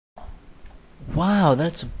Wow,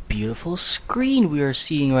 that's a beautiful screen we are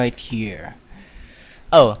seeing right here.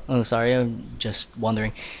 Oh, sorry, I'm just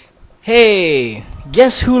wondering. Hey,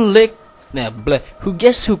 guess who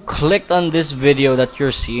guess who clicked on this video that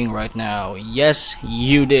you're seeing right now? Yes,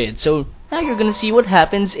 you did. So now you're gonna see what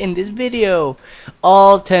happens in this video.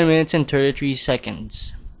 All 10 minutes and 33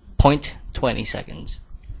 seconds. 0.20 seconds.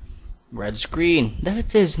 Red screen.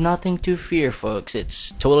 That is nothing to fear, folks. It's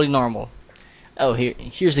totally normal. Oh,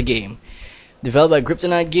 here's the game. Developed by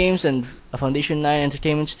Kryptonite Games and a Foundation 9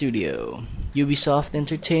 Entertainment Studio. Ubisoft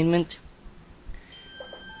Entertainment.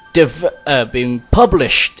 Being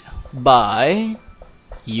published by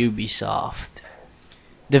Ubisoft.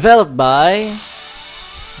 Developed by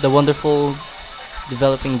the wonderful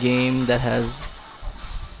developing game that has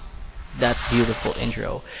that beautiful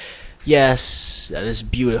intro. Yes, that is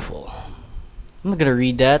beautiful. I'm not gonna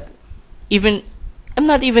read that. I'm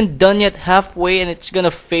not even done yet halfway and it's gonna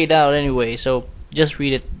fade out anyway, so just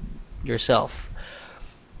read it yourself.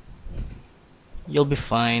 You'll be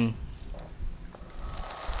fine.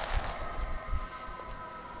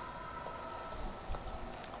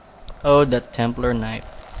 Oh, that Templar Knight.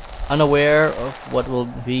 Unaware of what will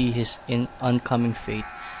be his oncoming fate.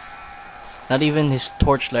 Not even his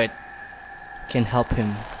torchlight can help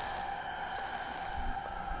him.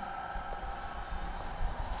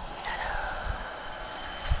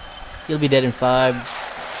 He'll be dead in 5.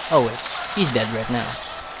 Oh wait, he's dead right now.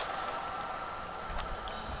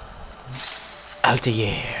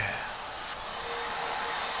 Altair.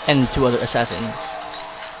 And 2 other assassins.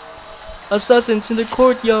 Assassins in the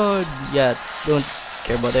courtyard! Yeah, don't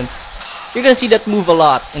care about them. You're gonna see that move a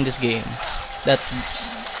lot in this game. That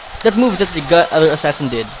move that the other assassin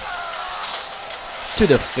did. To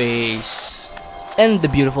the face. And the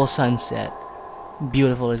beautiful sunset.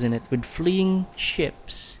 Beautiful, isn't it? With fleeing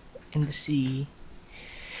ships in the sea.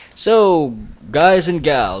 So, guys and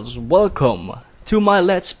gals, welcome to my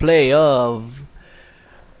Let's Play of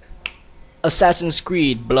Assassin's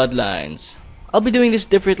Creed Bloodlines. I'll be doing this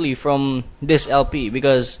differently from this LP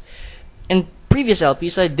because in previous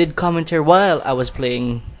LPs I did commentary while I was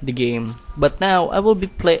playing the game, but now I will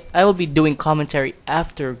be doing commentary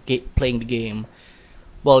after playing the game.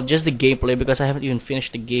 Well, just the gameplay because I haven't even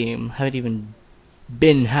finished the game. Haven't even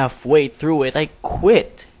been halfway through it. I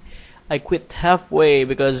quit halfway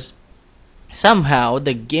because somehow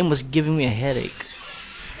the game was giving me a headache.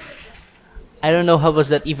 I don't know how was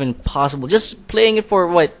that even possible. Just playing it for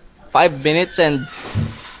what, 5 minutes and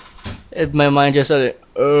my mind just started,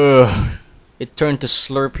 it turned to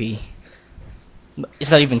Slurpee.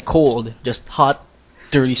 It's not even cold, just hot,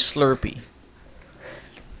 dirty Slurpee.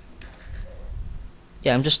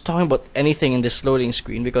 Yeah, I'm just talking about anything in this loading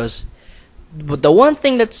screen because the one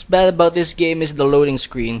thing that's bad about this game is the loading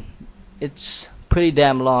screen. It's pretty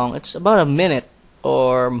damn long. It's about a minute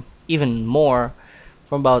or even more,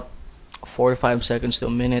 from about 45 seconds to a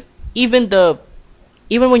minute. Even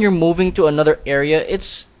when you're moving to another area,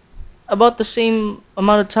 it's about the same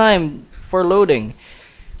amount of time for loading.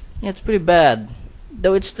 Yeah, it's pretty bad.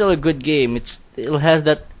 Though it's still a good game. It has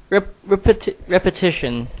that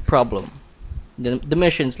repetition problem. The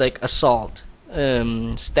missions like assault,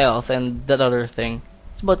 stealth, and that other thing.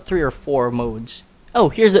 It's about 3 or 4 modes. Oh,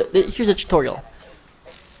 here's a tutorial.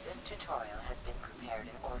 This tutorial has been prepared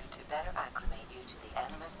in order to better acclimate you to the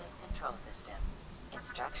Animus's control system.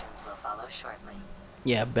 Instructions will follow shortly.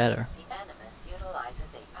 Yeah, better. The Animus utilizes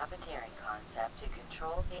a puppeteering concept to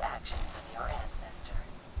control the actions of your ancestor.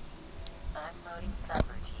 I'm loading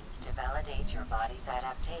subroutines to validate your body's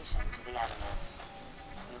adaptation to the Animus.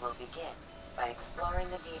 We will begin by exploring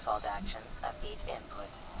the default actions of each input.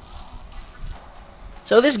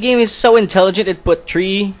 So this game is so intelligent it put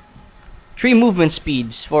three movement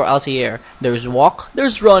speeds for Altair. There's walk,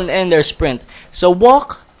 there's run, and there's sprint. So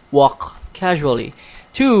walk casually.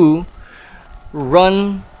 2,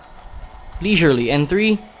 run leisurely. And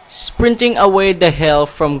 3, sprinting away the hell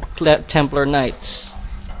from Templar Knights.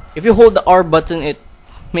 If you hold the R button, it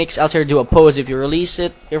makes Altair do a pose. If you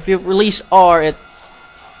release R, it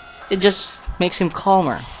just makes him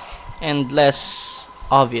calmer and less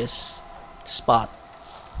obvious to spot.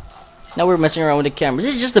 Now we're messing around with the cameras.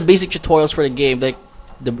 This is just the basic tutorials for the game, like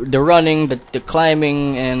the running, the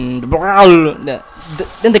climbing, and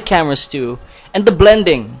then the cameras too, and the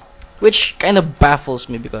blending, which kind of baffles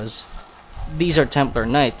me because these are Templar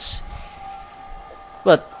Knights.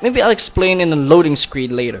 But maybe I'll explain in the loading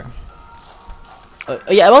screen later.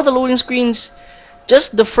 Yeah, about the loading screens,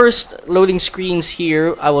 just the first loading screens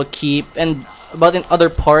here I will keep, and about in other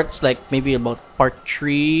parts, like maybe about part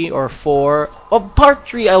 3 or 4. Well, part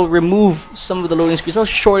 3 I'll remove some of the loading screens. I'll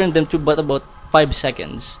shorten them to about 5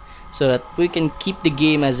 seconds. so that we can keep the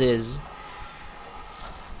game as is.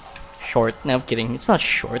 Short. No, I'm kidding. It's not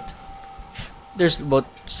short. There's about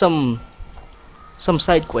some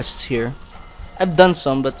side quests here. I've done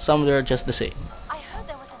some, but some are just the same. I heard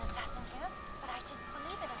there was an assassin here, but I didn't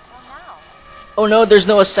believe it until now. Oh no, there's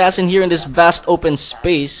no assassin here in this vast open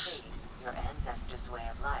space. Your ancestors' way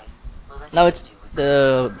of life will assist Now it's you with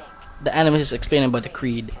the anime is explaining about the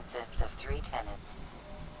creed. consists of 3 tenets.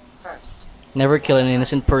 First, Never kill an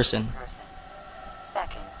innocent person.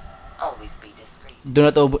 Second, always be discreet.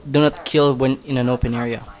 Do not kill when in an open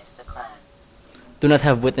area. Compromise the clan. Do not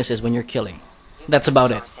have witnesses when you're killing. That's You about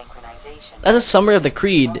can it. restore synchronization That's a summary of the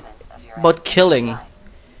creed moments of your about ancestors' killing. life,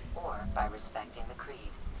 or by respecting the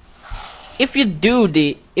creed. If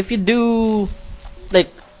you do like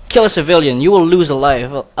kill a civilian, you will lose a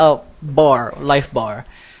life bar,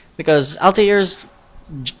 because Altair's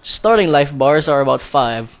starting life bars are about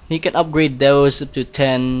 5. You can upgrade those up to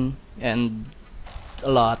 10 and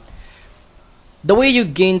a lot. The way you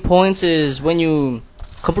gain points is when you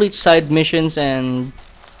complete side missions and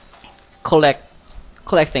collect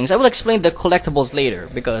things. I will explain the collectibles later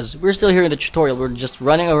because we're still here in the tutorial. We're just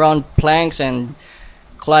running around planks and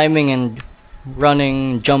climbing and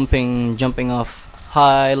running, jumping off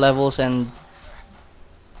high levels and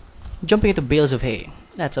jumping into bales of hay.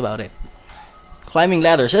 That's about it. Climbing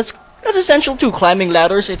ladders. That's essential too. Climbing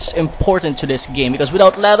ladders. It's important to this game because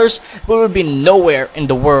without ladders, we would be nowhere in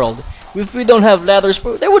the world. If we don't have ladders,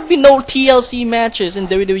 there would be no TLC matches in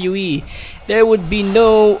WWE. There would be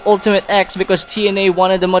no Ultimate X because TNA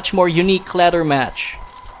wanted a much more unique ladder match.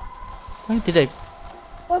 Why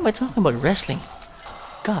am I talking about wrestling?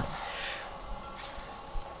 God.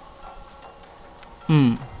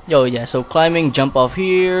 Oh yeah, so climbing, jump off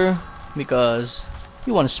here because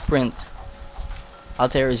you want to sprint.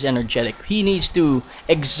 Altair is energetic. He needs to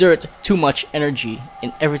exert too much energy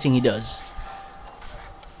in everything he does.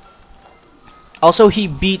 Also, he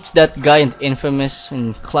beats that guy in Infamous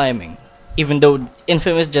in climbing, even though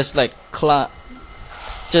Infamous just like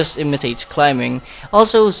just imitates climbing.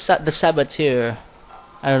 Also, the Saboteur.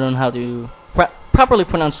 I don't know how to properly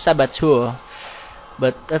pronounce Saboteur,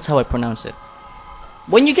 but that's how I pronounce it.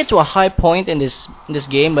 When you get to a high point in this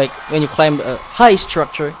game, like when you climb a high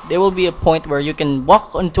structure, there will be a point where you can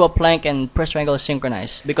walk onto a plank and press triangle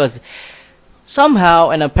synchronize, because somehow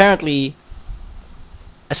and apparently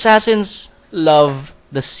assassins love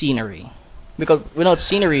the scenery, because without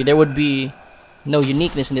scenery there would be no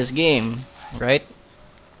uniqueness in this game, right?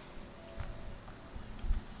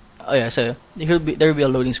 Oh yeah, so there will be a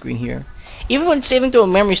loading screen here. Even when saving to a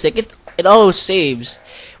memory stick, it always saves.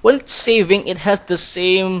 When it's saving, it has the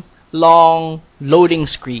same long loading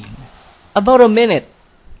screen, about a minute.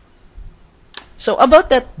 So about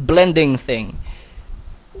that blending thing,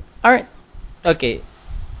 alright, okay.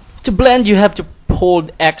 To blend, you have to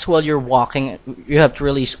hold X while you're walking. You have to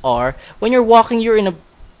release R. When you're walking, you're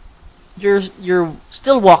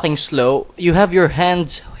still walking slow. You have your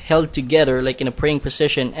hands held together like in a praying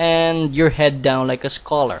position and your head down like a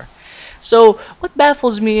scholar. So what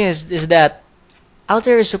baffles me is that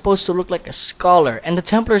Altair is supposed to look like a scholar, and the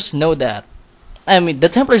Templars know that. I mean, the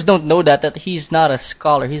Templars don't know that he's not a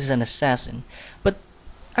scholar, he's an assassin. But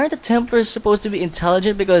aren't the Templars supposed to be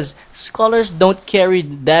intelligent, because scholars don't carry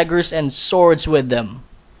daggers and swords with them?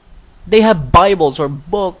 They have Bibles or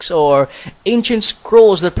books or ancient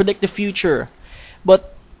scrolls that predict the future.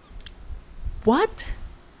 But what?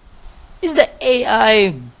 Is the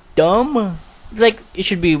AI dumb? Like, it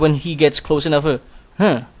should be when he gets close enough,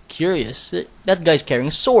 curious. That guy's carrying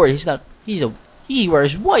a sword. He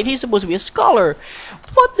wears white. He's supposed to be a scholar.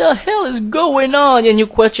 What the hell is going on? And you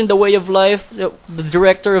question the way of life, the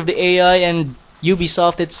director of the AI and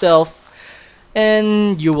Ubisoft itself,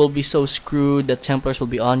 and you will be so screwed that Templars will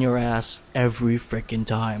be on your ass every freaking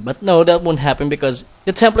time. But no, that won't happen, because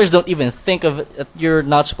the Templars don't even think of it, that you're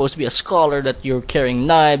not supposed to be a scholar, that you're carrying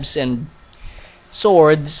knives and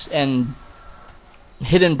swords and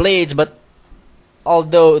hidden blades. But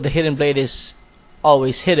although the hidden blade is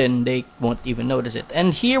always hidden, they won't even notice it.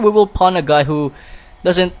 And here we will pawn a guy who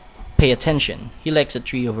doesn't pay attention. He likes a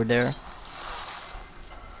tree over there.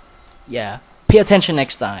 Yeah, pay attention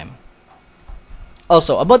next time.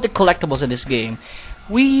 Also, about the collectibles in this game,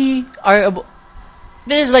 this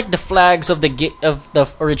is like the flags of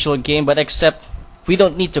the original game, but except we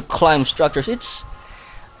don't need to climb structures. It's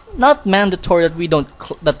not mandatory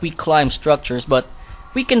that we climb structures, but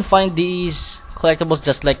we can find these collectibles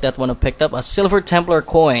just like that one I picked up, a silver Templar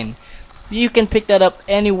coin. You can pick that up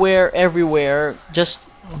anywhere, everywhere. Just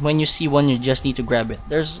when you see one, you just need to grab it.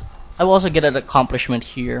 I will also get an accomplishment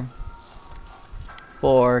here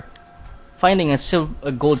for Finding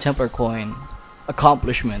a gold Templar coin.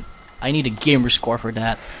 Accomplishment. I need a gamer score for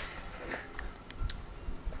that.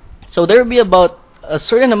 So there will be about a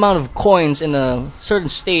certain amount of coins in a certain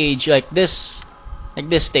stage, like this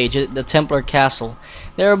stage, the Templar Castle.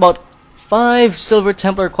 There are about 5 silver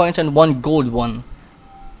Templar coins and 1 gold one.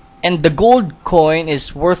 And the gold coin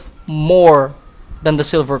is worth more than the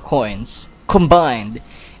silver coins combined.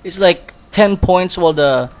 It's like 10 points, while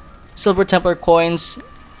the silver Templar coins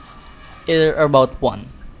are about 1.